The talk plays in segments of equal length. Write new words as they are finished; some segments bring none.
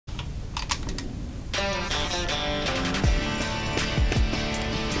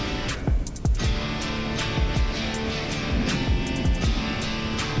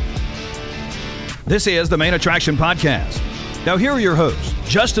This is the Main Attraction Podcast. Now here are your hosts,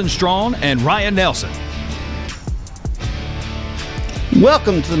 Justin Strawn and Ryan Nelson.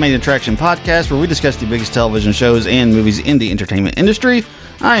 Welcome to the Main Attraction Podcast, where we discuss the biggest television shows and movies in the entertainment industry.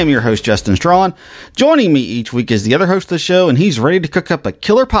 I am your host, Justin Strawn. Joining me each week is the other host of the show, and he's ready to cook up a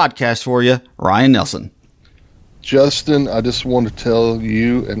killer podcast for you, Ryan Nelson. Justin, I just want to tell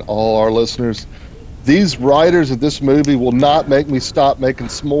you and all our listeners, these writers of this movie will not make me stop making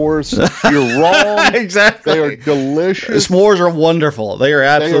s'mores. You're wrong. Exactly. They are delicious. The s'mores are wonderful. They are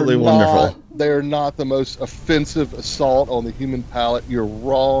absolutely wonderful. They are not the most offensive assault on the human palate. You're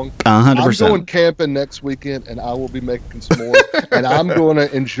wrong. 100%. I'm going camping next weekend, and I will be making s'mores, and I'm going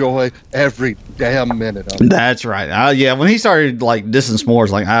to enjoy every damn minute of it. That's right. Yeah, when he started dissing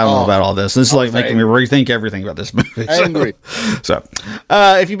s'mores, I don't know about all this. This is making me rethink everything about this movie. Angry. So,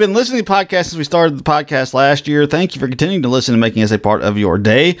 if you've been listening to the podcast since we started the podcast last year, thank you for continuing to listen and making us a part of your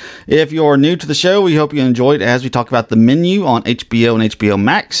day. If you're new to the show, we hope you enjoyed as we talk about the menu on HBO and HBO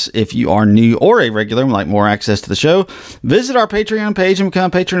Max. If you are new or a regular and would like more access to the show, visit our Patreon page and become a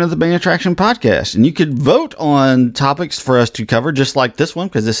patron of the Main Attraction Podcast. And you could vote on topics for us to cover, just like this one,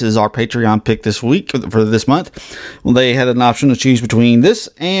 because this is our Patreon pick this week for this month. Well, they had an option to choose between this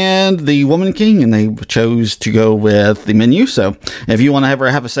and The Woman King, and they chose to go with the menu. So if you want to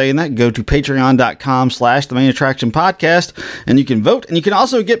ever have a say in that, go to patreon.com/the Main Attraction Podcast, and you can vote. And you can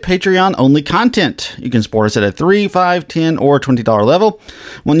also get Patreon only content. You can support us at a $3, $5, $10, or $20 level.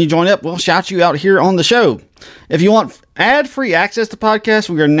 When you join up, we'll shout you out here on the show. If you want ad-free access to podcasts,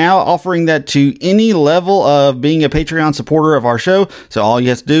 we are now offering that to any level of being a Patreon supporter of our show. So all you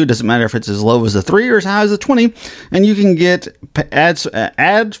have to do, doesn't matter if it's as low as a 3 or as high as a 20, and you can get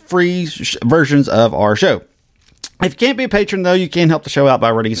ad-free versions of our show. If you can't be a patron, though, you can help the show out by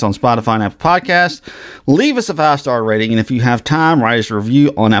rating us on Spotify and Apple Podcasts. Leave us a 5-star rating, and if you have time, write us a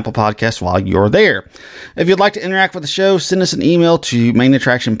review on Apple Podcasts while you're there. If you'd like to interact with the show, send us an email to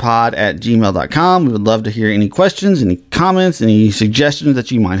mainattractionpod@gmail.com. We would love to hear any questions, any comments, any suggestions that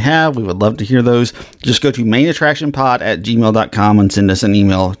you might have. We would love to hear those. Just go to mainattractionpod@gmail.com and send us an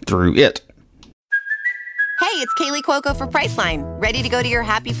email through it. Hey, it's Kaylee Cuoco for Priceline. Ready to go to your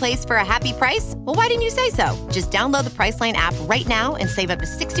happy place for a happy price? Well, why didn't you say so? Just download the Priceline app right now and save up to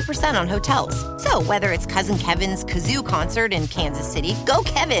 60% on hotels. So whether it's Cousin Kevin's Kazoo Concert in Kansas City, go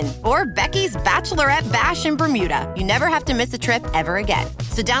Kevin, or Becky's Bachelorette Bash in Bermuda, you never have to miss a trip ever again.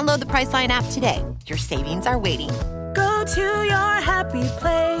 So download the Priceline app today. Your savings are waiting. Go to your happy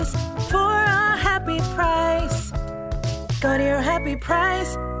place for a happy price. Go to your happy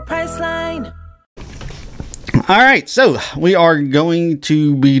price, Priceline. All right, so we are going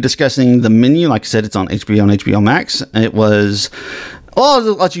to be discussing the menu. Like I said, it's on HBO and HBO Max. It was... Well, I'll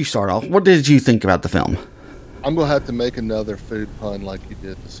let you start off. What did you think about the film? I'm going to have to make another food pun like you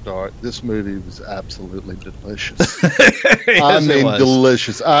did to start. This movie was absolutely delicious. Yes, I mean,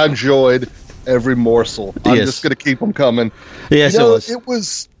 delicious. I enjoyed every morsel. I'm just going to keep them coming. Yes, it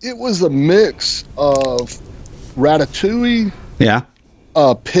was a mix of Ratatouille. Yeah.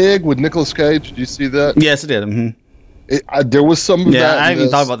 Pig with Nicolas Cage. Did you see that? Yes, it did. Mm-hmm. There was some of that. Yeah, I haven't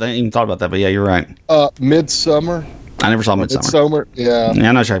thought about that, but yeah, you're right. Midsummer. I never saw Midsummer. Yeah.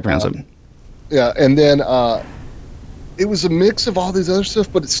 I'm not sure I pronounce it. Yeah, and then it was a mix of all these other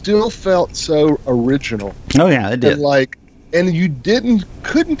stuff, but it still felt so original. Oh yeah, it did. And you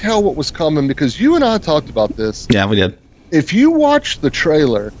couldn't tell what was coming, because you and I talked about this. Yeah, we did. If you watch the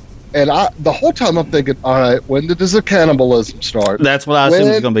trailer. And the whole time I'm thinking, all right, when does the cannibalism start? That's what I assumed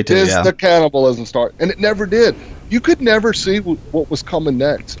it was going to be too, When does the cannibalism start? And it never did. You could never see what was coming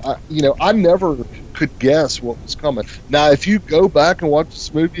next. I never could guess what was coming. Now, if you go back and watch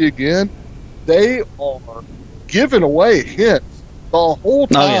this movie again, they are giving away hints the whole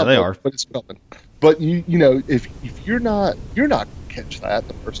time. Oh, yeah, they are. But it's coming. But, if you're not going to catch that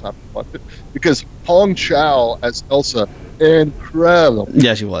the first time you watch it, because Hong Chow as Elsa, incredible.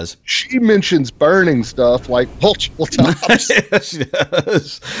 Yeah, she was. She mentions burning stuff like multiple times. Yes, she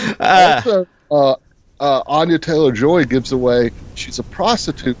does. Also, Anya Taylor-Joy gives away she's a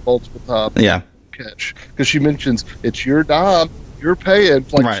prostitute multiple times. Yeah. Because she mentions it's your dime, you're paying.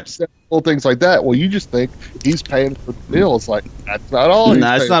 Right. Little things like that. Well, you just think he's paying for the meal. It's like, that's not all.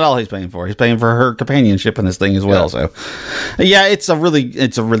 No, it's not all he's paying for. He's paying for her companionship in this thing as well. So, yeah, it's a really,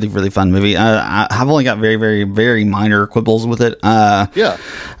 really fun movie. I've only got very, very, very minor quibbles with it. Yeah.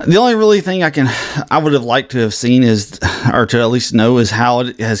 The only really thing I would have liked to have seen or to at least know is how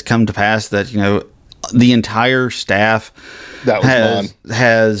it has come to pass that, the entire staff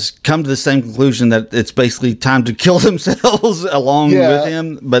has come to the same conclusion that it's basically time to kill themselves along with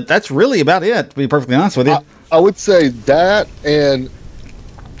him. But that's really about it, to be perfectly honest with you. I would say that, and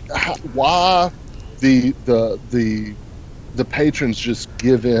why the patrons just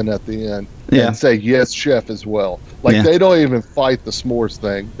give in at the end Yeah. and say yes, chef, as well. Like Yeah. they don't even fight the s'mores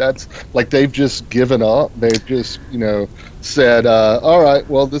thing. That's like they've just given up. They've just said, all right,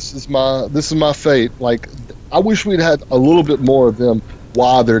 well, this is my fate. Like I wish we'd had a little bit more of them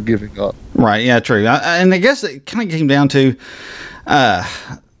while they're giving up. Right. Yeah, true. And I guess it kind of came down to, I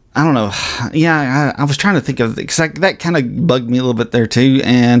don't know. Yeah, I was trying to think of, because that kind of bugged me a little bit there too.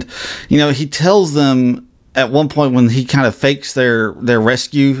 And, he tells them at one point when he kind of fakes their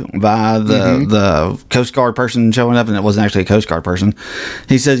rescue by the Coast Guard person showing up, and it wasn't actually a Coast Guard person.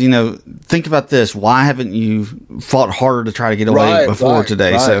 He says, think about this. Why haven't you fought harder to try to get away before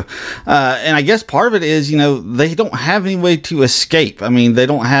today? Right. So, and I guess part of it is, they don't have any way to escape. I mean, they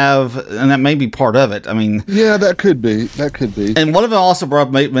don't have, and that may be part of it. I mean, yeah, that could be. And one of them also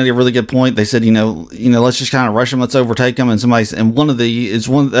made a really good point. They said, let's just kind of rush them. Let's overtake them. And one of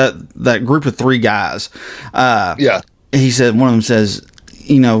that group of three guys. He said, one of them says,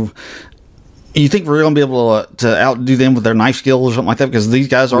 you think we're going to be able to outdo them with their knife skills or something like that? Because these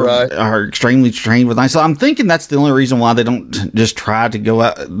guys are extremely trained with knives. So I'm thinking that's the only reason why they don't just try to go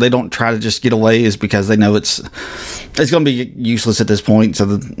out. They don't try to just get away, is because they know it's going to be useless at this point. So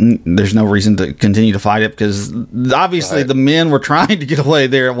there's no reason to continue to fight it, because obviously the men were trying to get away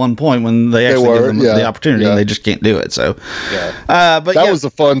there at one point when they actually give them the opportunity, and they just can't do it. So, but that was a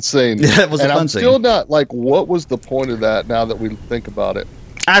fun scene. Yeah, it was a fun scene. I'm still not like, what was the point of that now that we think about it?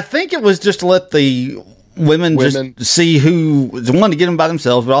 I think it was just to let the women just see who wanted to get them by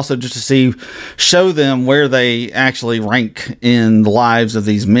themselves, but also just to show them where they actually rank in the lives of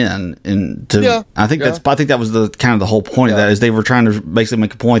these men. And I think that was the kind of the whole point of that, is they were trying to basically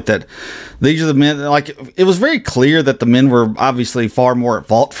make a point that these are the men. Like, it was very clear that the men were obviously far more at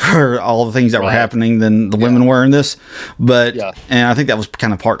fault for all the things that were happening than the women were in this. But and I think that was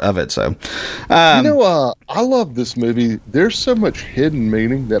kind of part of it. So, I love this movie. There's so much hidden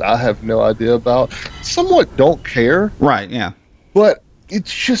meaning that I have no idea about. Somewhat don't care. Right, yeah. But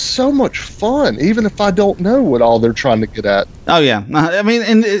it's just so much fun, even if I don't know what all they're trying to get at. Oh, yeah. I mean,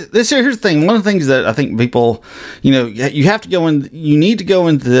 and here's the thing. One of the things that I think people, you have to go in, you need to go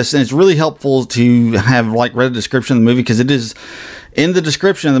into this, and it's really helpful to have, read a description of the movie, because it is, in the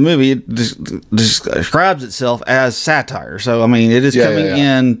description of the movie, it describes itself as satire. So, I mean, it is coming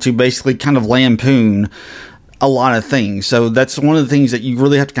in to basically kind of lampoon a lot of things. So that's one of the things that you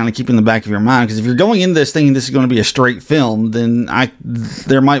really have to kind of keep in the back of your mind, because if you're going in this thinking this is going to be a straight film, then I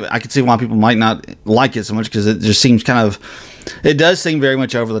could see why people might not like it so much, because it just seems it does seem very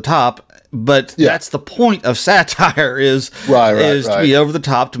much over the top. But that's the point of satire, is to be over the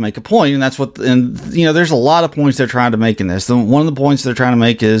top to make a point, and that's what. And there's a lot of points they're trying to make in this. One of the points they're trying to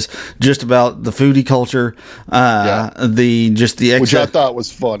make is just about the foodie culture, which I thought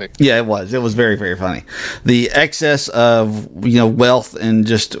was funny. Yeah, it was. It was very, very funny. The excess of wealth and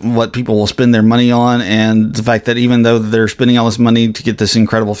just what people will spend their money on, and the fact that even though they're spending all this money to get this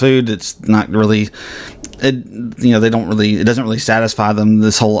incredible food, it's not really. It doesn't really satisfy them.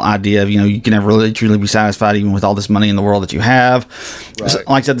 This whole idea of you can never really truly be satisfied even with all this money in the world that you have. Right. So,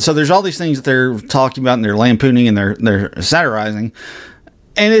 like I said, so there's all these things that they're talking about and they're lampooning and they're satirizing,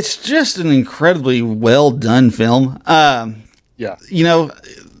 and it's just an incredibly well done film. The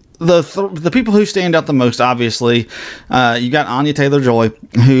people who stand out the most, obviously, you got Anya Taylor-Joy,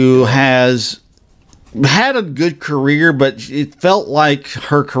 who has had a good career, but it felt like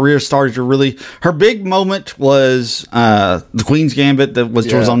her career started to really. Her big moment was The Queen's Gambit, that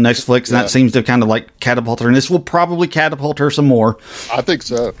was on Netflix, and that seems to kind of catapult her. And this will probably catapult her some more. I think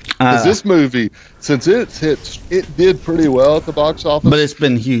so. Because this movie, since it did pretty well at the box office, but it's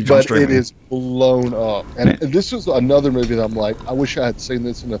been huge. But it is blown up. And this was another movie that I'm like, I wish I had seen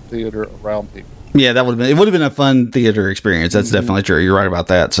this in a theater around people. Yeah, it would have been a fun theater experience. That's definitely true. You're right about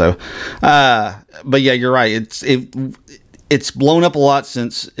that. So, but yeah, you're right. It's blown up a lot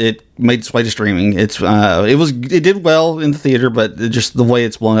since it made its way to streaming. It did well in the theater, but just the way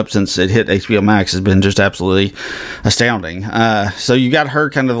it's blown up since it hit HBO Max has been just absolutely astounding. So you got her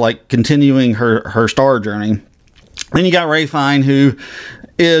kind of continuing her star journey. Then you got Ralph Fiennes, who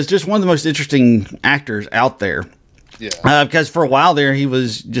is just one of the most interesting actors out there. Yeah. Because for a while there, he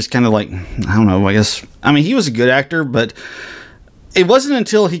was just kind of I don't know, I guess. I mean, he was a good actor, but it wasn't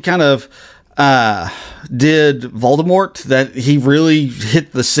until he kind of did Voldemort that he really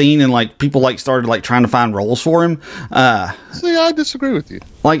hit the scene, and people started trying to find roles for him. See, I disagree with you.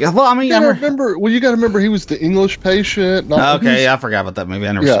 I mean, you got to remember he was the English Patient. Okay, I forgot about that movie.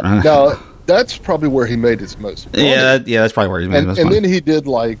 I never. Yeah, no, that's probably where he made his most money. Yeah, that's probably where he made his most money. And then he did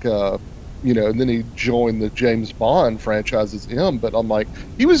and then he joined the James Bond franchise as M. But I'm like,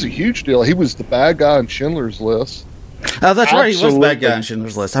 he was a huge deal. He was the bad guy on Schindler's List. Oh, that's right. He was the bad guy on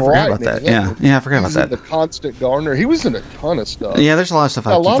Schindler's List. I forgot about that. Yeah, I forgot about that. The Constant Gardener. He was in a ton of stuff. Yeah, there's a lot of stuff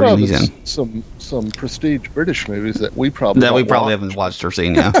I keep forgetting he's in. Some prestige British movies that we probably haven't watched or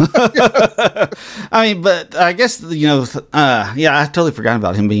seen. Yeah. I mean, but I guess I totally forgot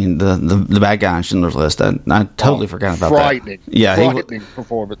about him being the bad guy on Schindler's List. I totally forgot about frightening, that. Yeah, frightening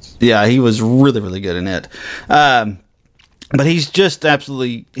performance. Yeah, he was really, really good in it. But he's just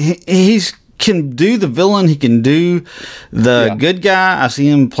absolutely he's can do the villain. He can do the good guy. I've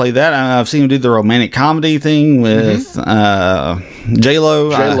seen him play that. I've seen him do the romantic comedy thing with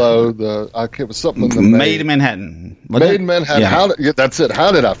J-Lo. I can't was something in the Maid in Manhattan. Maid in Manhattan. Yeah. That's it.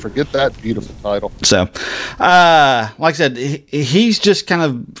 How did I forget that beautiful title? So, like I said, he's just kind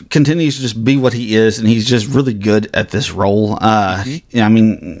of continues to just be what he is, and he's just really good at this role. I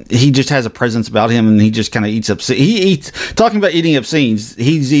mean, he just has a presence about him, and he just kind of eats up. Talking about eating up scenes.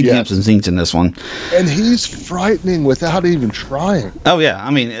 He's eating up some scenes in this one, and he's frightening without even trying. Oh yeah,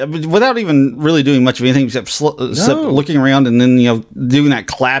 I mean, without even really doing much of anything except looking around and then doing that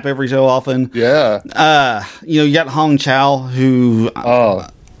clap every so often. Yeah. You got Hong Chow who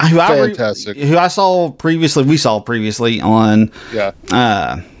fantastic. Who we saw previously on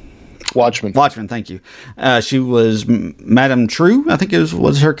Watchmen. Thank you. She was Madame True, I think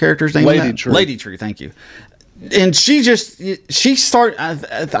was her character's name. Lady True. Lady True, thank you. And she started.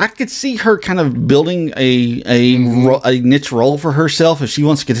 I could see her kind of building a niche role for herself if she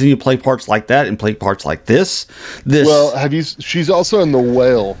wants to continue to play parts like that and play parts like this. Well, she's also in The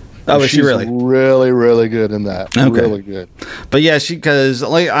Whale. Oh, is she really? Really, really good in that. Okay. Really good. But yeah, because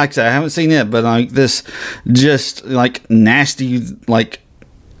like I said, I haven't seen it, but like this just like nasty, like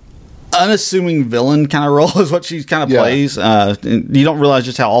unassuming villain kind of role is what she kind of plays. You don't realize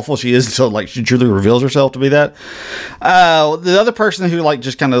just how awful she is until like she truly reveals herself to be that. The other person who like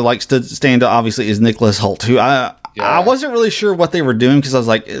just kind of like stood stand up obviously is Nicholas Hoult, who I wasn't really sure what they were doing because I was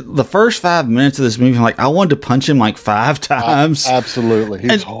like, the first 5 minutes of this movie, I'm like, I wanted to punch him like 5 times. Absolutely.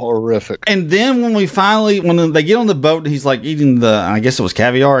 He's horrific. And then when they get on the boat and he's like eating I guess it was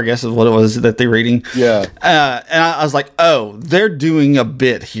caviar, I guess is what it was that they were eating. Yeah. And I was like, oh, they're doing a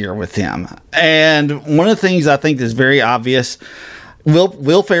bit here with him. And one of the things I think is very obvious,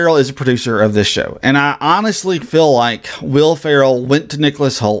 Will Ferrell is a producer of this show, and I honestly feel like Will Ferrell went to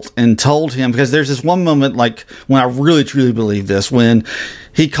Nicholas Hoult and told him, because there's this one moment, like when I really truly believe this, when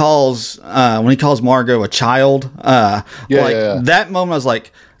he calls Margot a child, that moment I was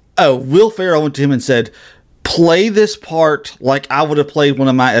like, oh, Will Ferrell went to him and said, play this part like I would have played one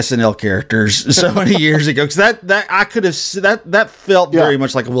of my SNL characters so many years ago, because that felt very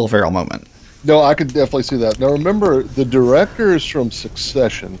much like a Will Ferrell moment. No, I could definitely see that. Now, remember, the director is from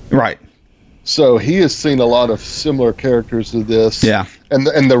Succession. Right. So he has seen a lot of similar characters to this. Yeah. And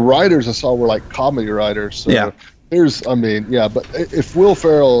the writers I saw were like comedy writers. So but if Will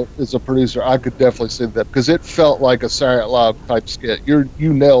Ferrell is a producer, I could definitely see that because it felt like a Saturday Night Live type skit. You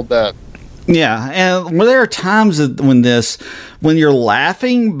nailed that. Yeah, and there are times when you're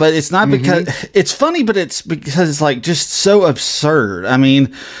laughing, but it's not because it's funny, but it's because it's like just so absurd. I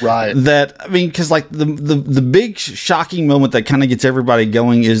mean, right? Because like the big shocking moment that kind of gets everybody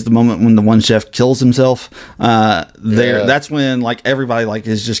going is the moment when the one chef kills himself. That's when like everybody like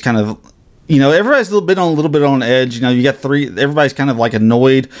is just kind of. Everybody's a little bit on edge. You got everybody's kind of like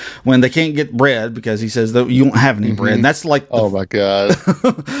annoyed when they can't get bread because he says that you don't have any bread. And that's like, oh my God.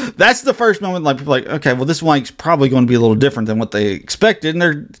 That's the first moment like people are like, okay, well, this one's probably going to be a little different than what they expected. And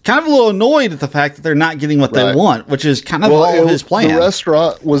they're kind of a little annoyed at the fact that they're not getting what they want, which is kind of all of his plan. The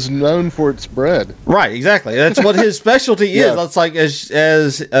restaurant was known for its bread. Right, exactly. That's what his specialty is. That's like, as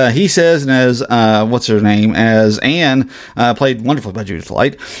he says, and as, what's her name, as Anne, played wonderfully by Judith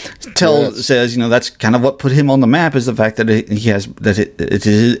Light, says, that's kind of what put him on the map is the fact that it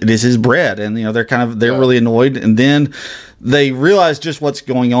is his bread, and they're really annoyed, and then they realize just what's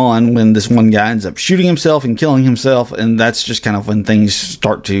going on when this one guy ends up shooting himself and killing himself, and that's just kind of when things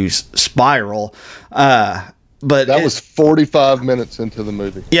start to spiral. But that was 45 minutes into the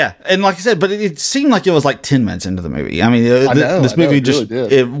movie. Yeah, and like I said, but it seemed like it was like 10 minutes into the movie. I mean, this movie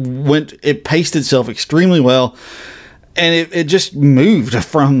it paced itself extremely well. And it just moved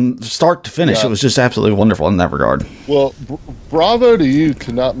from start to finish. Yeah. It was just absolutely wonderful in that regard. Well, bravo to you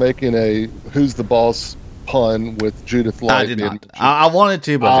to not making a "Who's the Boss" pun with Judith Light. I did not. I wanted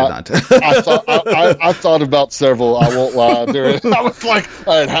to, but I did not. I thought about several. I won't lie. I was like,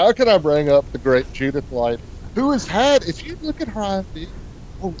 all right, how can I bring up the great Judith Light, who has had, if you look at her IMDb,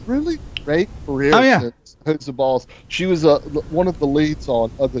 a really great career. Oh, yeah. Since Hoods and Balls. She was one of the leads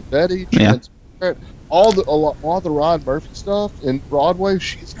on Ugly Betty, Yeah. Transparent, all the Ryan Murphy stuff in Broadway.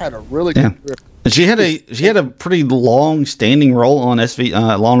 She's had a really good career. And she had a pretty long standing role on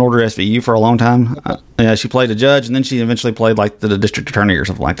Law and Order SVU for a long time. Yeah, she played a judge, and then she eventually played like the district attorney or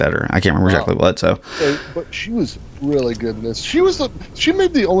something like that, or I can't remember exactly what. So, but she was really good in this. She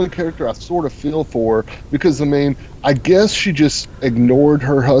made the only character I sort of feel for, because I mean, I guess she just ignored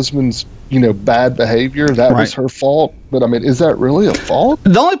her husband's bad behavior. That was her fault. But I mean, is that really a fault?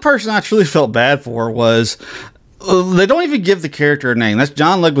 the only person I truly felt bad for was. They don't even give the character a name. That's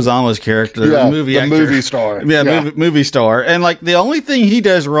John Leguizamo's character, the movie star. Yeah. Movie star. And like the only thing he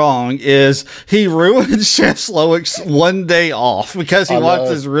does wrong is he ruined Chef Slowik's one day off because he watched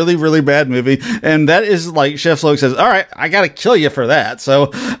this really, really bad movie. And that is like Chef Slowik says, all right, I got to kill you for that.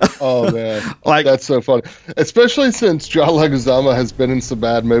 So, oh man, like that's so funny. Especially since John Leguizamo has been in some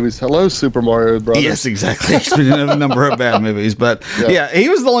bad movies. Hello, Super Mario Brothers. Yes, exactly. He's been in a number of bad movies, but yeah, he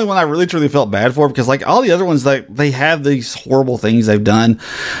was the only one I really truly felt bad for, because like all the other ones, like they have these horrible things they've done,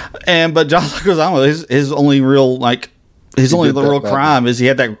 but John Leguizamo, his only real real crime is he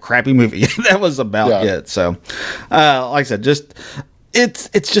had that crappy movie. That was about it. So, like I said,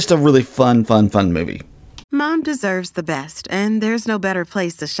 it's just a really fun movie. Mom deserves the best, and there's no better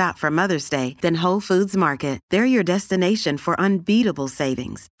place to shop for Mother's Day than Whole Foods Market. They're your destination for unbeatable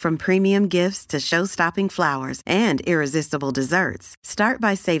savings, from premium gifts to show-stopping flowers and irresistible desserts. Start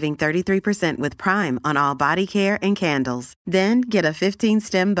by saving 33% with Prime on all body care and candles. Then get a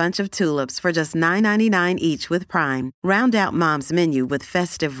 15-stem bunch of tulips for just $9.99 each with Prime. Round out Mom's menu with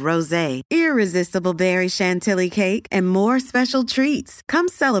festive rosé, irresistible berry chantilly cake, and more special treats. Come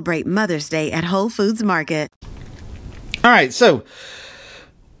celebrate Mother's Day at Whole Foods Market. All right, so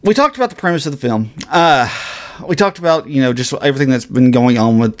we talked about the premise of the film. We talked about, just everything that's been going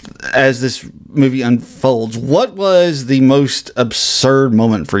on as this movie unfolds. What was the most absurd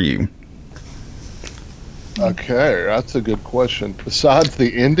moment for you? Okay, that's a good question. Besides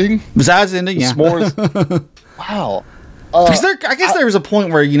the ending? Besides the ending, yeah. S'mores. Wow. Because I guess there was a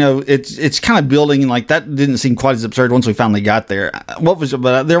point where it's kind of building, and like that didn't seem quite as absurd once we finally got there.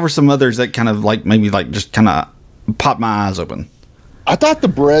 But there were some others that kind of like maybe like just kind of popped my eyes open. I thought the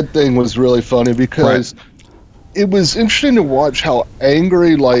bread thing was really funny because it was interesting to watch how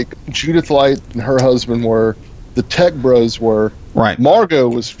angry like Judith Light and her husband were, the tech bros were. Right. Margot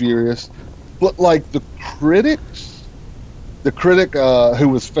was furious, but like the critic who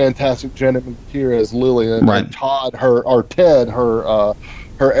was fantastic, Janet McTeer as Lillian, and Todd, Ted, her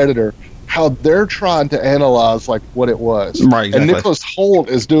editor, how they're trying to analyze like what it was. Right, exactly. And Nicholas Hoult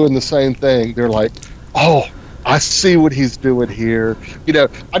is doing the same thing. They're like, oh, I see what he's doing here.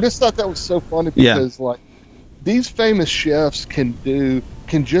 I just thought that was so funny because like these famous chefs can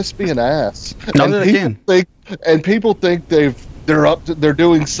just be an ass. No, they can. People think they're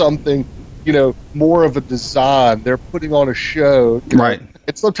doing something, more of a design. They're putting on a show. Right.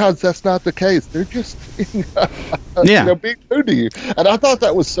 And sometimes that's not the case. They're just being rude to you. And I thought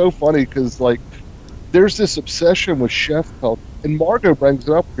that was so funny because, like, there's this obsession with chef culture. And Margot brings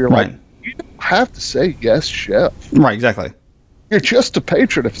it up. You're like, you don't have to say yes, chef. Right, exactly. You're just a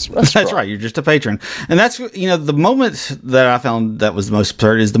patron of his restaurant. That's right. You're just a patron. And that's, the moment that I found that was the most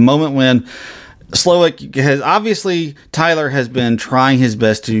absurd is the moment when Slowik Tyler has been trying his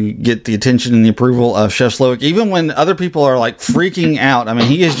best to get the attention and the approval of Chef Slowik, even when other people are like freaking out. I mean,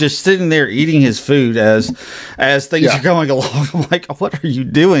 he is just sitting there eating his food as things are going along. I'm like, what are you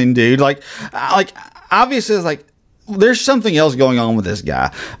doing, dude? Like obviously it's like, there's something else going on with this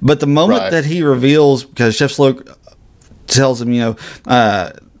guy. But the moment that he reveals, because Chef Slowik tells him,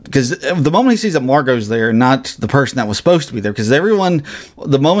 because the moment he sees that Margot's there, not the person that was supposed to be there, because everyone,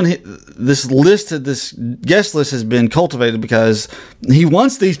 the moment this guest list has been cultivated because he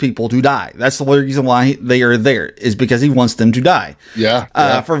wants these people to die. That's the reason why they are there, is because he wants them to die.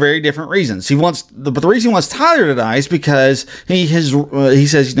 For very different reasons. But the reason he wants Tyler to die is because he says,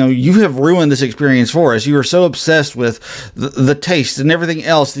 you have ruined this experience for us. You are so obsessed with the taste and everything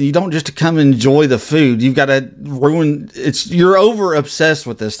else that you don't just come enjoy the food. You've got to you're over obsessed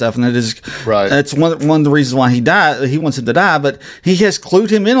with this stuff, and that's one of the reasons why he wants him to die. But he has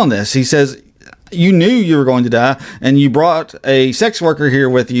clued him in on this. He says, you knew you were going to die, and you brought a sex worker here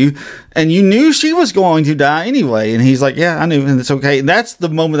with you, and you knew she was going to die anyway. And he's like, yeah, I knew, and it's okay. And that's the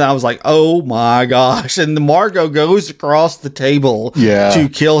moment that I was like, oh my gosh. And the Margot goes across the table to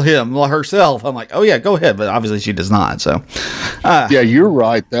kill him herself. I'm like, oh yeah, go ahead. But obviously she does not. So you're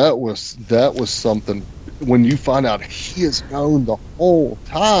right. That was something. When you find out he has known the whole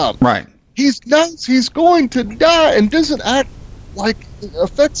time, right? He knows he's going to die and doesn't act like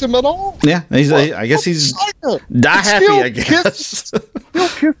affects him at all. Yeah, I guess he's die happy. I guess still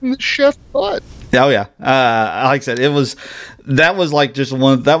kissing the chef's butt. Oh yeah, like I said, that was like just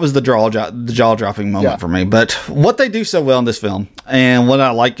that was the jaw dropping moment for me. But what they do so well in this film, and what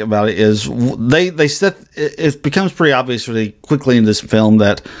I like about it is they set it becomes pretty obvious really quickly in this film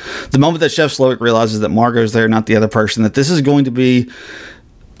that the moment that Chef Slowik realizes that Margot's there, not the other person, that this is going to be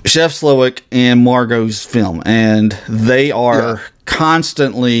Chef Slowik and Margot's film, and they are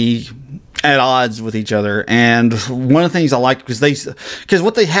constantly at odds with each other. And one of the things I like, because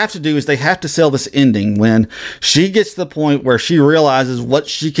what they have to do is they have to sell this ending when she gets to the point where she realizes what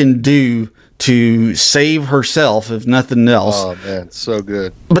she can do to save herself, if nothing else. Oh man, so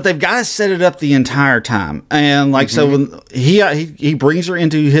good. But they've got to set it up the entire time. And like, so when he brings her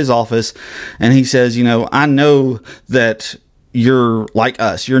into his office and he says, I know that you're like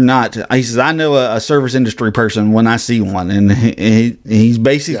us. You're not. He says, I know a service industry person when I see one. And he's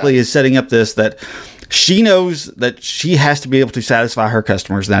basically is setting up this, that she knows that she has to be able to satisfy her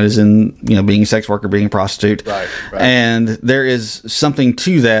customers. That is in, being a sex worker, being a prostitute. Right. And there is something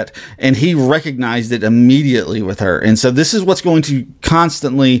to that. And he recognized it immediately with her. And so this is what's going to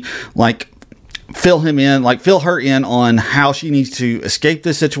constantly fill her in on how she needs to escape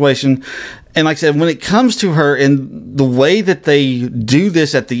this situation. And like I said, when it comes to her, and the way that they do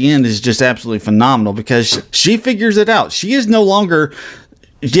this at the end is just absolutely phenomenal, because she figures it out. She is no longer,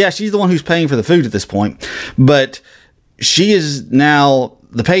 she's the one who's paying for the food at this point, but she is now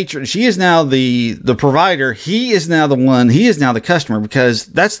the patron. She is now the provider. He is now the customer, because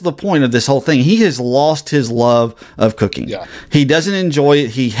that's the point of this whole thing. He has lost his love of cooking. Yeah. He doesn't enjoy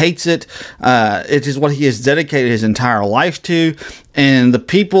it. He hates it. It is what he has dedicated his entire life to. And the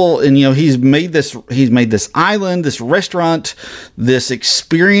people, and he's made this island, this restaurant, this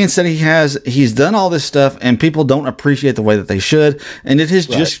experience that he has. He's done all this stuff, and people don't appreciate the way that they should. And it has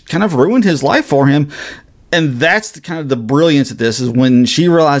just kind of ruined his life for him. And that's the brilliance of this, is when she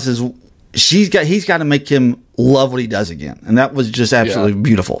realizes he's got to make him love what he does again. And that was just absolutely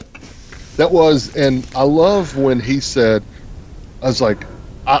beautiful. That was, and I love when he said, I was like,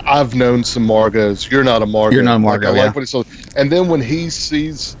 I've known some Margots. You're not a Margot. You're not a Margot. I like what he said. And then when he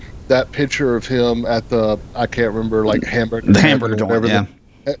sees that picture of him at the, I can't remember, hamburger. The hamburger joint,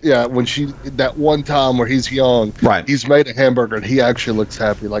 yeah, when that one time where he's young, he's made a hamburger and he actually looks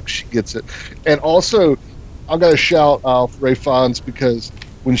happy, like she gets it. And also, I got to shout out Ray Fiennes, because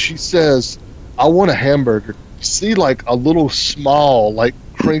when she says, I want a hamburger, you see a little smile,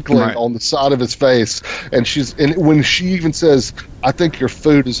 crinkling on the side of his face. And when she even says, I think your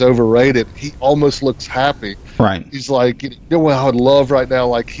food is overrated, he almost looks happy. Right. He's like, what I would love right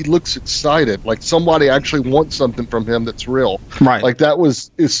now, he looks excited, like somebody actually wants something from him that's real. Right. That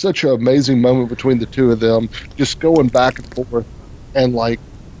is such an amazing moment between the two of them, just going back and forth. And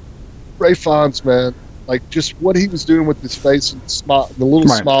Ray Fiennes, man, just what he was doing with his face and the little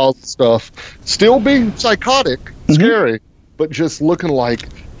smiles and stuff, still being psychotic, scary, but just looking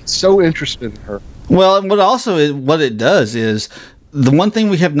so interested in her. Well, what it does is, the one thing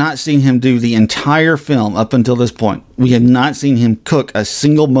we have not seen him do the entire film up until this point, we have not seen him cook a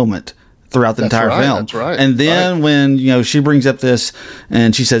single moment throughout the entire film. That's right. And then when she brings up this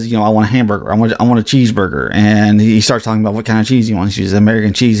and she says, I want a hamburger, I want a cheeseburger, and he starts talking about what kind of cheese he wants. She says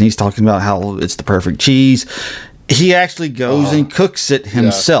American cheese, and he's talking about how it's the perfect cheese. He actually goes and cooks it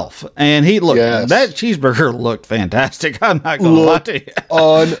himself. And that cheeseburger looked fantastic. I'm not going to lie to you.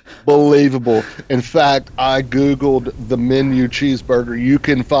 Unbelievable. In fact, I Googled the menu cheeseburger. You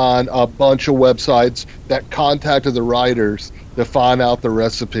can find a bunch of websites that contacted the writers to find out the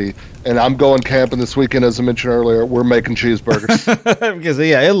recipe. And I'm going camping this weekend, as I mentioned earlier. We're making cheeseburgers. Because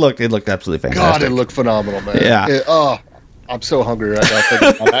it looked absolutely fantastic. God, it looked phenomenal, man. Yeah. I'm so hungry right now.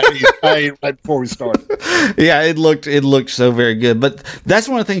 I ate right before we started. Yeah, it looked so very good. But that's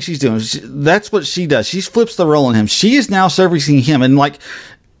one of the things she's doing. That's what she does. She flips the role on him. She is now servicing him, and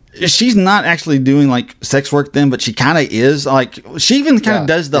she's not actually doing sex work then, but she kind of is. She even kind of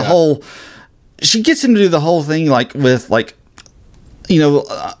does the whole. She gets him to do the whole thing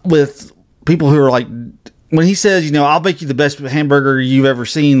with people who are when he says, I'll make you the best hamburger you've ever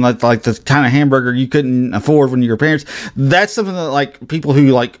seen, like the kind of hamburger you couldn't afford when you were parents. That's something that people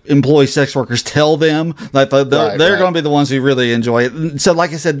who employ sex workers tell them, they're going to be the ones who really enjoy it. So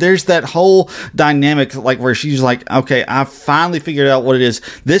like I said, there's that whole dynamic where she's okay, I finally figured out what it is.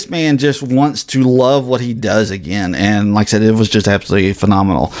 This man just wants to love what he does again. And like I said, it was just absolutely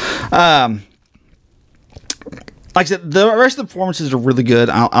phenomenal. Like I said, the rest of the performances are really good.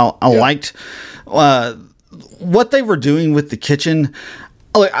 I liked what they were doing with the kitchen.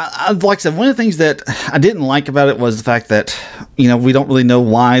 Like I said, one of the things that I didn't like about it was the fact that, we don't really know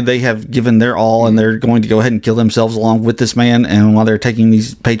why they have given their all and they're going to go ahead and kill themselves along with this man. And while they're taking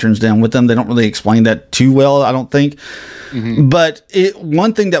these patrons down with them, they don't really explain that too well, I don't think. Mm-hmm. But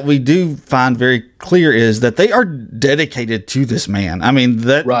one thing that we do find very clear is that they are dedicated to this man. I mean,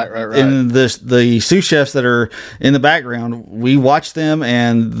 that right. And the sous chefs that are in the background, we watch them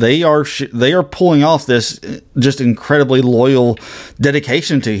and they are pulling off this just incredibly loyal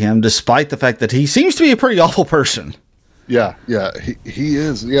dedication to him, despite the fact that he seems to be a pretty awful person. Yeah, he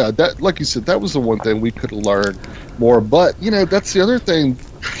is. Yeah, that, like you said, that was the one thing we could have learned more. But that's the other thing.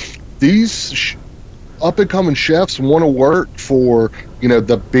 These up-and-coming chefs want to work for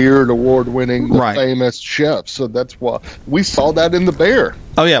the Beard Award-winning, famous chefs. So that's why we saw that in The Bear.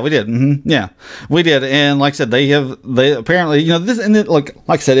 Oh yeah, we did. Mm-hmm. Yeah, we did. And like I said, they apparently this, and like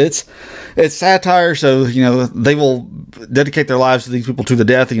I said, it's satire. So they will dedicate their lives to these people to the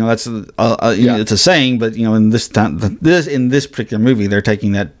death. That's it's a saying, but in this particular movie, they're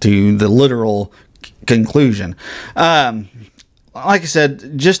taking that to the literal conclusion. Like I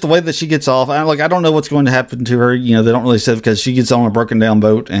said, just the way that she gets off, I don't know what's going to happen to her. They don't really say, because she gets on a broken down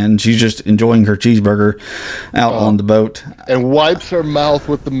boat and she's just enjoying her cheeseburger out on the boat. And wipes her mouth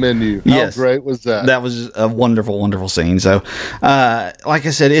with the menu. How great was that? That was a wonderful, wonderful scene. So, like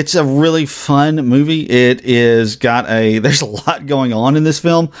I said, it's a really fun movie. There's a lot going on in this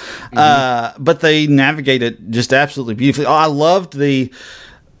film, but they navigate it just absolutely beautifully. I loved they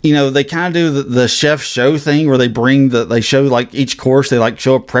kind of do the chef show thing where they show like each course, they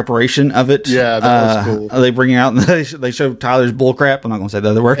show a preparation of it. Yeah, that was cool. They bring out and they show Tyler's bullcrap. I'm not going to say the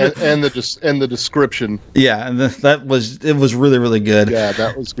other word. And the description. Yeah, and it was really, really good. Yeah,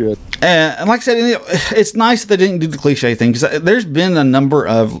 that was good. And like I said, it's nice that they didn't do the cliche thing, because there's been a number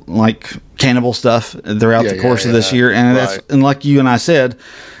of cannibal stuff throughout the course of this year, and and like you and I said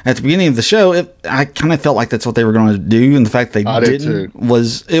at the beginning of the show, I kind of felt like that's what they were going to do, and the fact they didn't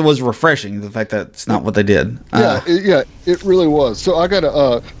was refreshing. The fact that it's not what they did. It really was. So I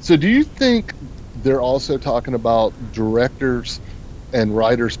gotta. So do you think they're also talking about directors and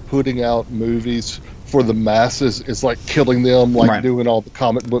writers putting out movies for the masses is killing them, doing all the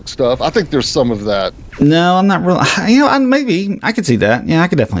comic book stuff? I think there's some of that. No, I'm not really. Maybe I could see that. Yeah, I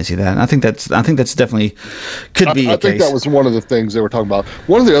could definitely see that. I think that's definitely could be. I think that was one of the things they were talking about.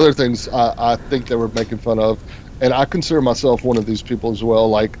 One of the other things I think they were making fun of, and I consider myself one of these people as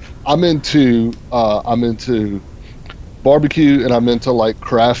well. I'm into barbecue, and I'm into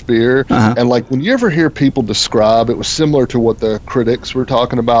craft beer, and when you ever hear people describe, it was similar to what the critics were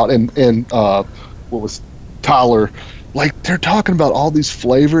talking about, and what was Tyler, they're talking about all these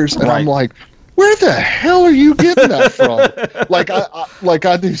flavors, and I'm like, where the hell are you getting that from?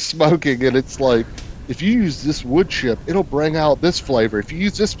 I do smoking, and it's if you use this wood chip, it'll bring out this flavor. If you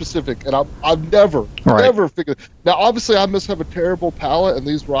use this specific, and I've never figured. Now, obviously, I must have a terrible palate, and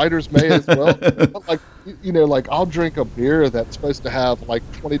these writers may as well. But I'll drink a beer that's supposed to have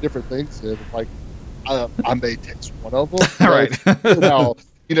 20 different things in it. I may taste one of them. Right.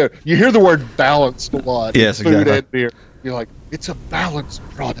 You hear the word balanced a lot. Yes, food exactly. And beer. You're like, it's a balanced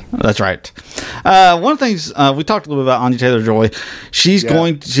product. That's right. One of the things we talked a little bit about Anya Taylor-Joy. She's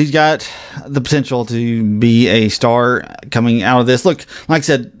got the potential to be a star coming out of this. Look, like I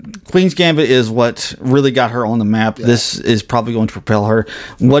said, Queen's Gambit is what really got her on the map. Yeah. This is probably going to propel her.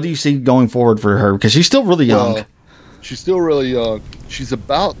 What do you see going forward for her? Because she's still really young. She's still really young. She's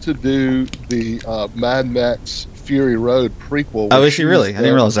about to do the Mad Max Fury Road prequel. Oh, is she really? I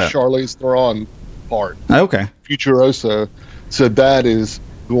didn't realize that. Charlize Theron part. Okay. Futurosa. So that is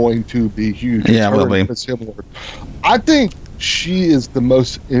going to be huge. Yeah, it will be. I think she is the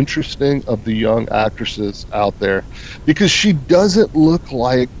most interesting of the young actresses out there, because she doesn't look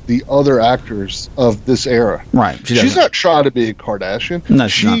like the other actors of this era. Right. She's not trying to be a Kardashian. No,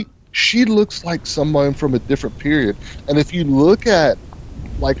 she's not. She looks like someone from a different period. And if you look at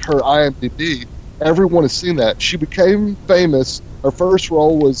her IMDb, everyone has seen that. She became famous. Her first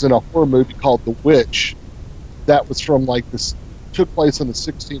role was in a horror movie called The Witch. That was from this, took place in the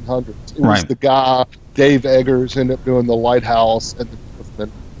 1600s. It was the guy, Dave Eggers, ended up doing The Lighthouse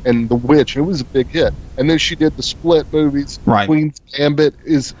and The Witch. It was a big hit. And then she did the Split movies. Right. Queen's Gambit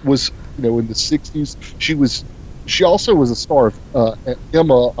was in the 60s. She also was a star of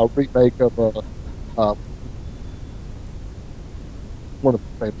Emma, a remake of one of the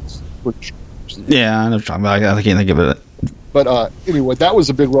famous British. Yeah, I know what you're talking about. I can't think of it. But anyway, that was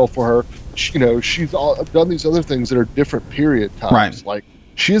a big role for her. She's done these other things that are different period times. Right.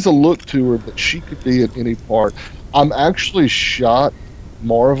 She has a look to her that she could be in any part. I'm actually shocked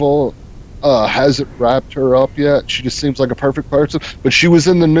Marvel hasn't wrapped her up yet. She just seems like a perfect person. But she was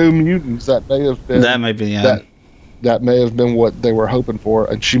in the New Mutants. That may have been that may have been what they were hoping for,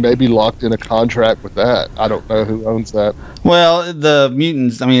 and she may be locked in a contract with that. I don't know who owns that. Well, the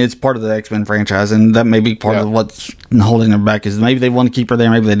Mutants, I mean, it's part of the X-Men franchise, and that may be part of what's holding her back, is maybe they want to keep her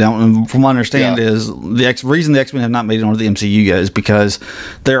there, maybe they don't. And from what I understand is the reason the X-Men have not made it onto the MCU yet is because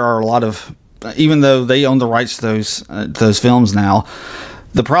there are a lot of, even though they own the rights to those films now,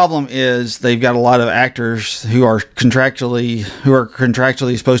 the problem is they've got a lot of actors who are contractually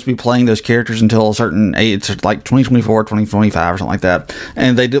supposed to be playing those characters until a certain age, like 2024, 2025 or something like that.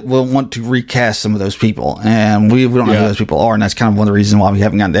 And they will want to recast some of those people. And we don't know who those people are. And that's kind of one of the reasons why we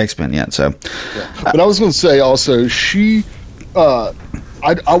haven't gotten to X-Men yet. So, But I was going to say also,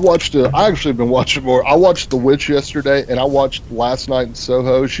 I actually been watching more. I watched The Witch yesterday, and I watched Last Night in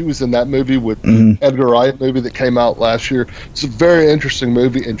Soho. She was in that movie with Edgar Wright movie that came out last year. It's a very interesting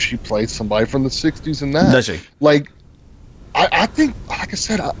movie, and she played somebody from the 60s in that. Does she? Like, I think, like I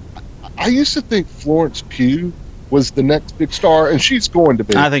said, I used to think Florence Pugh was the next big star, and she's going to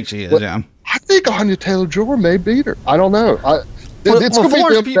be. I think she is, but yeah. I think Anya Taylor-Joy may beat her. I don't know.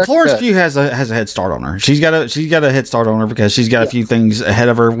 Florence Pugh has a head start on her. She's got a head start on her because she's got a few things ahead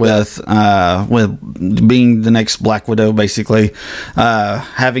of her with being the next Black Widow, basically,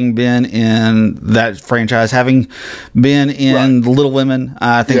 having been in that franchise, having been in Little Women.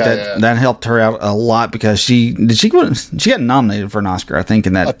 I think that helped her out a lot because she got nominated for an Oscar, I think,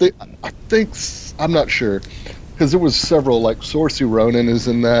 in that. I think I'm not sure because there was several, like Saoirse Ronan is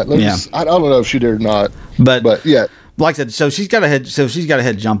in that. I don't know if she did or not, but yeah. Like I said, so she's got a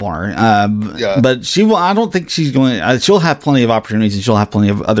head jump on her. But she will. I don't think she's going. She'll have plenty of opportunities, and she'll have plenty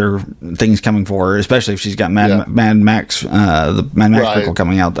of other things coming for her. Especially if she's got Mad Max, the Mad Max prequel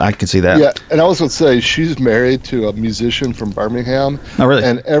coming out. I could see that. Yeah, and I was going to say she's married to a musician from Birmingham. Oh, really?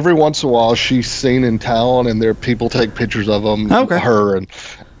 And every once in a while, she's seen in town, and there people take pictures of them. Her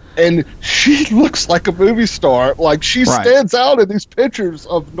and she looks like a movie star. Like she stands out in these pictures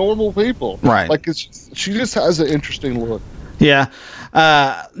of normal people. Right. Like she just has an interesting look. Yeah.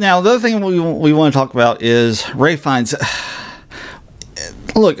 Now the other thing we want to talk about is Ralph Fiennes.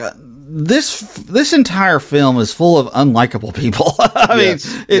 Look, this entire film is full of unlikable people. I mean,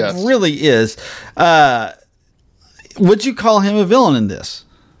 it really is. Would you call him a villain in this?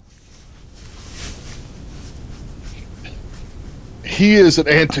 He is an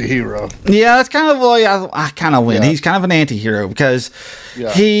anti-hero. Yeah, that's kind of the way I kind of win. Yeah. He's kind of an anti-hero because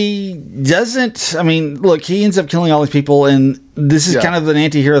he doesn't, I mean, look, he ends up killing all these people, and this is kind of an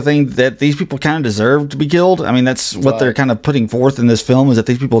anti-hero thing that these people kind of deserve to be killed. I mean, that's what they're kind of putting forth in this film, is that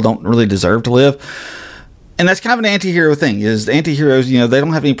these people don't really deserve to live. And that's kind of an anti-hero thing, is anti-heroes, they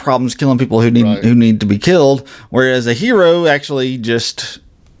don't have any problems killing people who need to be killed, whereas a hero actually just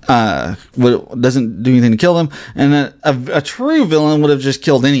doesn't do anything to kill them, and a true villain would have just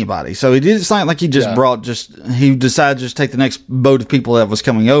killed anybody. So it's not like he just he decided to just take the next boat of people that was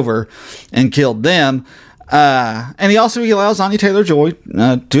coming over and killed them. And he allows Anya Taylor-Joy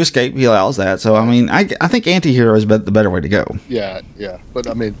to escape. He allows that. So I mean, I think anti-hero is the better way to go. Yeah. But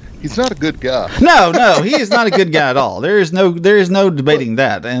I mean, he's not a good guy. No, he is not a good guy at all. There is no debating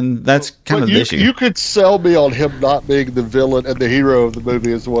that, and that's kind of the issue. You could sell me on him not being the villain and the hero of the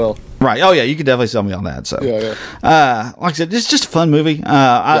movie as well. Right. Oh yeah, you could definitely sell me on that. So like I said, it's just a fun movie.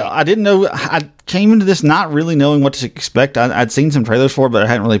 I didn't know. I came into this not really knowing what to expect. I'd seen some trailers for it, but I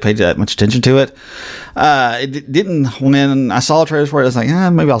hadn't really paid that much attention to it. It didn't. When I saw trailers for it, I was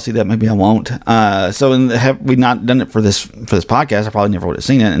like, maybe I'll see that, maybe I won't. So had we not done it for this podcast, I probably never would have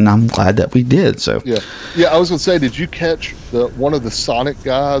seen it, and I'm glad that we did. So yeah. I was gonna say, did you catch one of the Sonic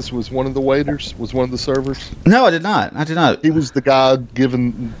guys was one of the waiters, was one of the servers? No, I did not. He was the guy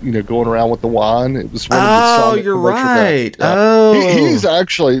going around with the wine. It was one of the Sonic. Oh, you're right. Yeah. Oh, he's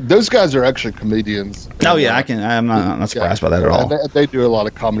actually. Those guys are actually comedians. Oh yeah, I'm not surprised by that at all. They do a lot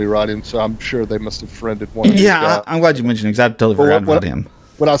of comedy writing, so I'm sure they must have friended one. Yeah, I'm glad you mentioned it, because I totally forgot about him.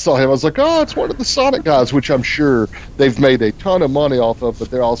 When I saw him, I was like, oh, it's one of the Sonic guys, which I'm sure they've made a ton of money off of, but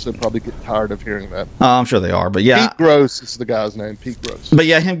they're also probably getting tired of hearing that. Oh, I'm sure they are, but yeah. Pete Gross is the guy's name, Pete Gross. But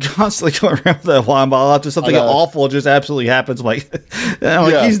yeah, him constantly going around with that wine bottle after something awful just absolutely happens.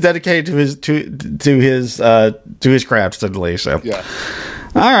 He's dedicated to his craft, certainly. So yeah.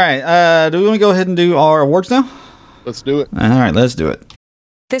 All right, do we want to go ahead and do our awards now? Let's do it. All right, let's do it.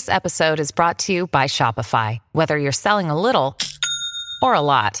 This episode is brought to you by Shopify. Whether you're selling a little or a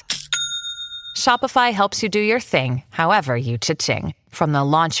lot, Shopify helps you do your thing, however you cha-ching. From the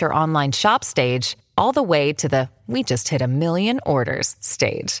launch your online shop stage, all the way to the we just hit 1 million orders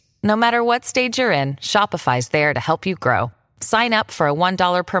stage. No matter what stage you're in, Shopify's there to help you grow. Sign up for a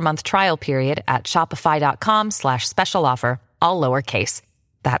 $1 per month trial period at shopify.com/special offer, all lowercase.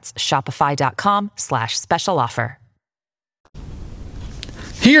 That's shopify.com/special offer.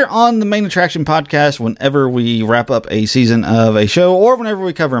 Here on the Main Attraction Podcast, whenever we wrap up a season of a show or whenever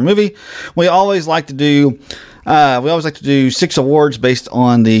we cover a movie, we always like to do 6 awards based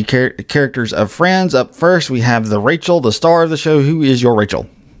on the characters of Friends. Up first, we have the Rachel, the star of the show. Who is your Rachel?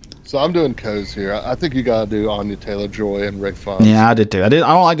 So I'm doing Co's here. I think you got to do Anya Taylor-Joy and Ray Fiennes. Yeah, I did too. I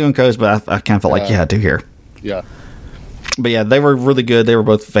don't like doing Co's, but I kind of felt like you had to here. Yeah. But yeah, they were really good. They were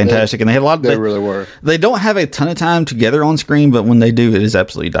both fantastic, and they had a lot. They really were. They don't have a ton of time together on screen, but when they do, it is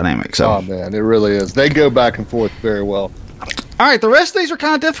absolutely dynamic. So, oh man, it really is. They go back and forth very well. All right, the rest of these are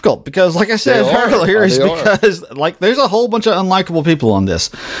kind of difficult because, like I said earlier, there's a whole bunch of unlikable people on this.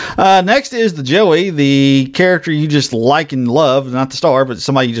 Next is the Joey, the character you just like and love, not the star, but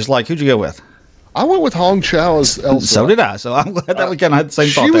somebody you just like. Who'd you go with? I went with Hong Chow as Elsa. So did I. So I'm glad that we kind of had the same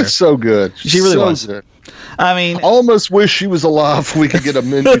thought there. She was so good. She really was. Good. I mean, I almost wish she was alive. We could get a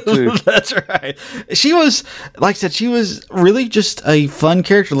menu too. That's right. She was, like I said, she was really just a fun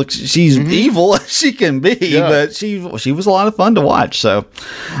character. Look, she's evil as she can be, but she was a lot of fun to watch. So,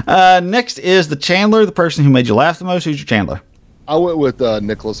 next is the Chandler, the person who made you laugh the most. Who's your Chandler? I went with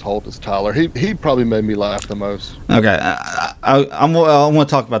Nicholas Hoult as Tyler. He probably made me laugh the most. Okay, I'm going to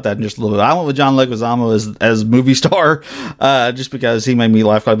talk about that in just a little bit. I went with John Leguizamo as movie star, just because he made me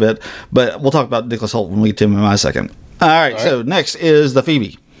laugh quite a bit. But we'll talk about Nicholas Hoult when we get to him in my second. All right. So next is the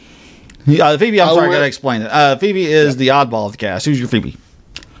Phoebe. Phoebe, I got to explain it. Phoebe is the oddball of the cast. Who's your Phoebe?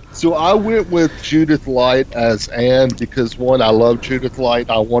 So I went with Judith Light as Anne because, one, I love Judith Light.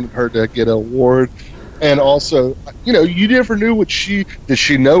 I wanted her to get an award. And also, you never knew did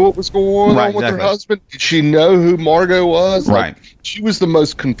she know what was going on with her husband? Did she know who Margot was? Right. She was the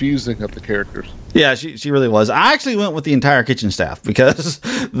most confusing of the characters. Yeah, she really was. I actually went with the entire kitchen staff because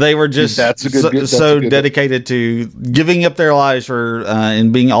they were just so dedicated to giving up their lives for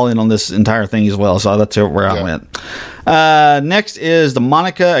and being all in on this entire thing as well. So that's where I went. Next is the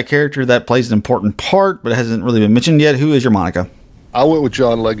Monica, a character that plays an important part but hasn't really been mentioned yet. Who is your Monica? I went with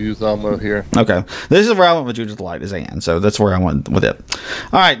John Leguizamo here. Okay. This is where I went with Judith Light as Anne, so that's where I went with it.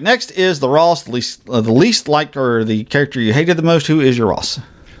 All right, next is the Ross, the least liked, or the character you hated the most. Who is your Ross?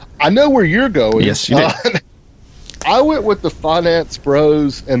 I know where you're going. Yes, you did. I went with the finance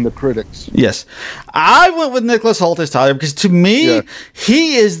bros and the critics. Yes. I went with Nicholas Hoult as Tyler because to me,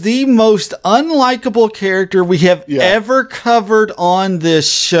 he is the most unlikable character we have ever covered on this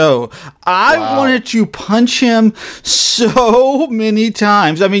show. I wanted to punch him so many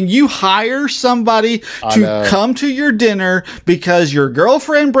times. I mean, you hire somebody to come to your dinner because your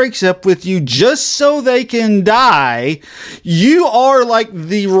girlfriend breaks up with you just so they can die. You are like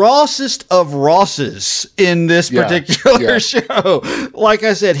the Rossest of Rosses in this particular show. Like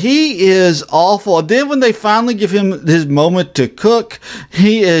I said, he is awful. And then when they finally give him his moment to cook,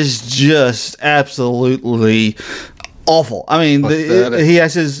 he is just absolutely awful. I mean,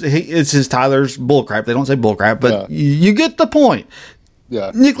 it's his Tyler's bullcrap. They don't say bullcrap, but you get the point.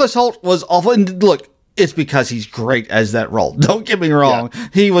 Yeah. Nicholas Hoult was awful. And look, it's because he's great as that role. Don't get me wrong. Yeah.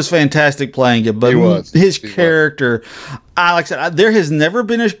 He was fantastic playing it, but his character, like I said, there has never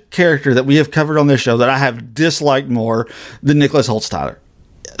been a character that we have covered on this show that I have disliked more than Nicholas Holt's Tyler.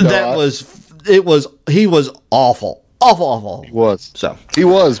 He was awful. Awful. He was. He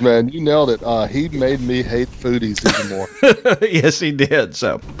was, man. You nailed it. He made me hate foodies even more. Yes, he did.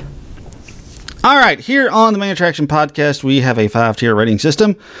 So. All right, here on the Main Attraction Podcast, we have a 5-tier rating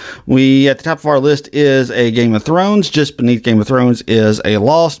system. At the top of our list is a Game of Thrones. Just beneath Game of Thrones is a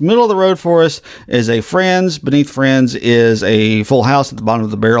Lost. Middle of the road for us is a Friends. Beneath Friends is a Full House. At the bottom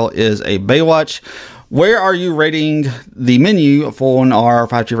of the barrel is a Baywatch. Where are you rating the Menu for our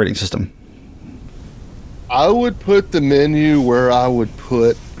 5-tier rating system? I would put the Menu where I would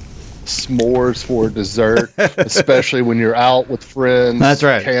put s'mores for dessert, especially when you're out with friends. That's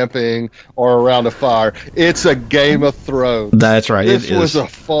right. Camping or around a fire. It's a Game of Thrones. That's right. This was a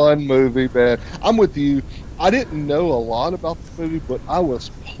fun movie, man. I'm with you. I didn't know a lot about the movie, but I was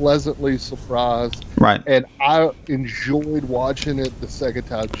pleasantly surprised. Right. And I enjoyed watching it the second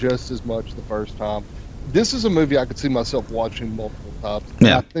time just as much the first time. This is a movie I could see myself watching multiple times.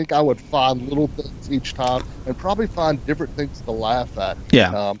 Yeah. I think I would find little things each time and probably find different things to laugh at.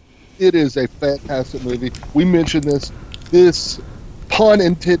 Yeah. It is a fantastic movie. We mentioned this pun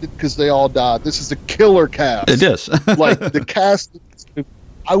intended because they all died. This is a killer cast. It is. Like the cast,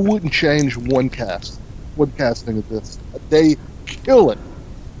 I wouldn't change one casting of this. They kill it.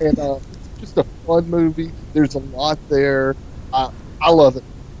 And it's just a fun movie. There's a lot there. I love it.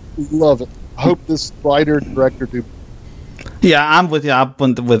 Love it. I hope this writer and director do. Yeah, I'm with you. I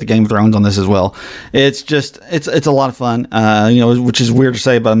went with the Game of Thrones on this as well. It's just it's a lot of fun. Which is weird to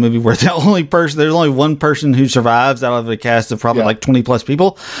say about a movie where there's only one person who survives out of a cast of probably like 20 plus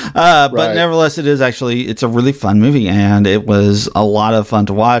people. But nevertheless, it's a really fun movie, and it was a lot of fun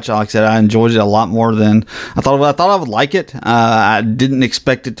to watch. Like I said, I enjoyed it a lot more than I thought. I thought I would like it. I didn't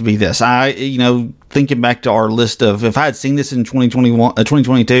expect it to be this. Thinking back to our list of, if I had seen this in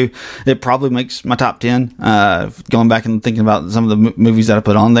 2022, it probably makes my top 10. Going back and thinking about some of the movies that I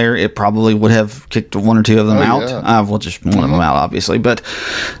put on there, it probably would have kicked one or two of them out. Yeah. Just one of them out, obviously. But,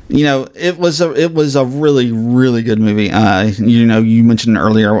 it was a really, really good movie. You mentioned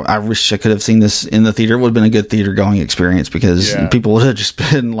earlier, I wish I could have seen this in the theater. It would have been a good theater going experience, because people would have just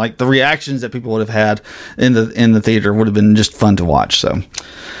been like, the reactions that people would have had in the theater would have been just fun to watch. So,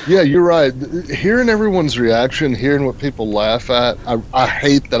 yeah, you're right. Hearing everyone's reaction, hearing what people laugh at, I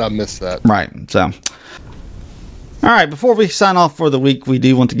hate that I missed that. Right. So, all right, before we sign off for the week, we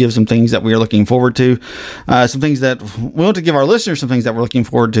do want to give some things that we are looking forward to. Some things that we want to give our listeners some things that we're looking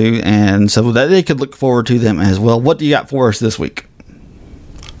forward to, and so that they could look forward to them as well. What do you got for us this week?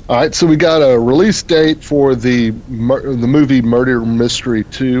 All right, so we got a release date for the movie Murder Mystery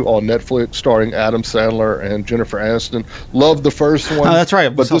 2 on Netflix, starring Adam Sandler and Jennifer Aniston. Love the first one. Oh, that's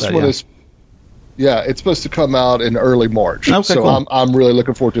right. But this one is, it's supposed to come out in early March. Okay, so cool. I'm really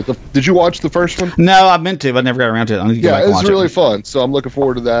looking forward to it. Did you watch the first one? No, I meant to, but I never got around to it. It's really fun, so I'm looking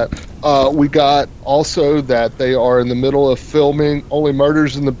forward to that. We got also that they are in the middle of filming Only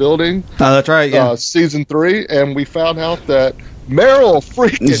Murders in the Building. Oh, that's right, yeah. Season 3, and we found out that Meryl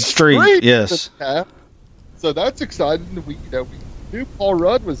freaking Streep, yes. So that's exciting. We knew Paul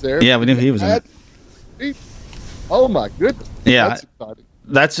Rudd was there. Yeah, we knew he was in it. Oh my goodness. Yeah, that's exciting.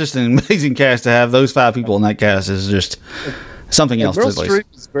 That's just an amazing cast to have. Those 5 people in that cast is just something else. Meryl Streep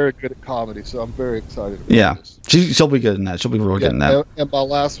is very good at comedy, so I'm very excited about this. She'll be good in that. She'll be real good in that. And my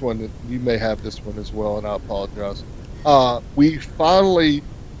last one, you may have this one as well, and I apologize. We finally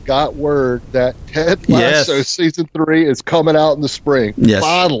got word that Ted Lasso season 3 is coming out in the spring. Yes.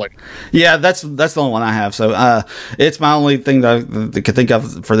 Finally. Yeah, that's the only one I have. So it's my only thing that I could think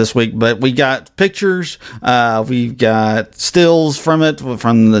of for this week. But we got pictures, we've got stills from it,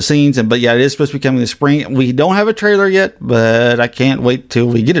 from the scenes, but it is supposed to be coming this spring. We don't have a trailer yet, but I can't wait till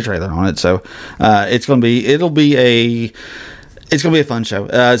we get a trailer on it. So it's going to be a fun show.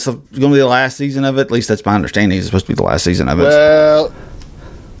 It's going to be the last season of it. At least that's my understanding. It's supposed to be the last season of it.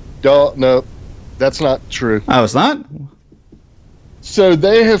 Well, no, that's not true. Oh, it's not? So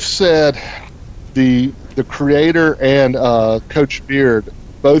they have said, the creator and Coach Beard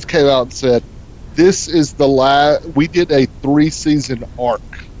both came out and said, this is the last. We did a 3-season arc.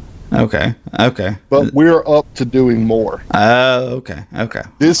 Okay. But we're up to doing more. Okay.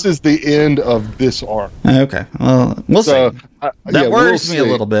 This is the end of this arc. Okay. Well, we'll see. That worries me a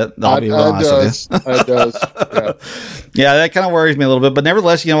little bit. I'll be honest with you. It does. Yeah. Yeah, that kind of worries me a little bit. But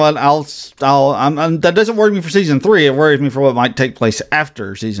nevertheless, you know what? That doesn't worry me for season 3. It worries me for what might take place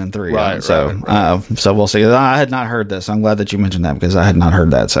after season 3. Right. So we'll see. I had not heard this. I'm glad that you mentioned that, because I had not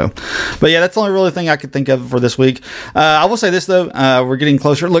heard that. So, but yeah, that's the only really thing I could think of for this week. I will say this though. We're getting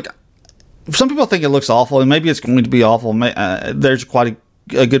closer. Look, some people think it looks awful, and maybe it's going to be awful. There's quite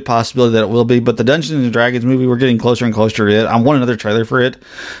a good possibility that it will be, but the Dungeons and Dragons movie, we're getting closer and closer to it. I want another trailer for it.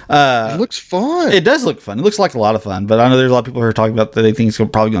 It looks fun. It does look fun. It looks like a lot of fun, but I know there's a lot of people who are talking about that they think it's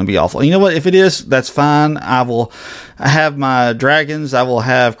probably going to be awful. You know what? If it is, that's fine. I will have my dragons. I will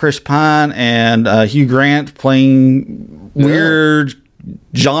have Chris Pine and Hugh Grant playing weird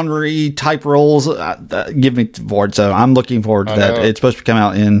genre-y type roles. Give me bored. So I'm looking forward to that. It's supposed to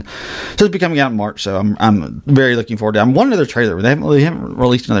be coming out in March, so I'm very looking forward to it. I'm one other trailer. They haven't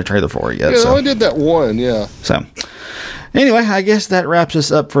released another trailer for it yet. Yeah, I only did that one. Yeah. So anyway, I guess that wraps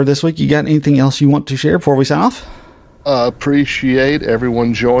us up for this week. You got anything else you want to share before we sign off? Appreciate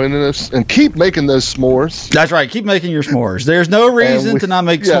everyone joining us, and keep making those s'mores. That's right. Keep making your s'mores. There's no reason to not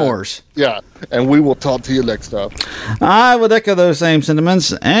make s'mores. Yeah. And we will talk to you next time. I would echo those same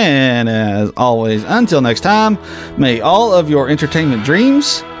sentiments. And as always, until next time, may all of your entertainment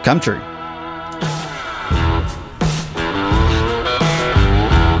dreams come true.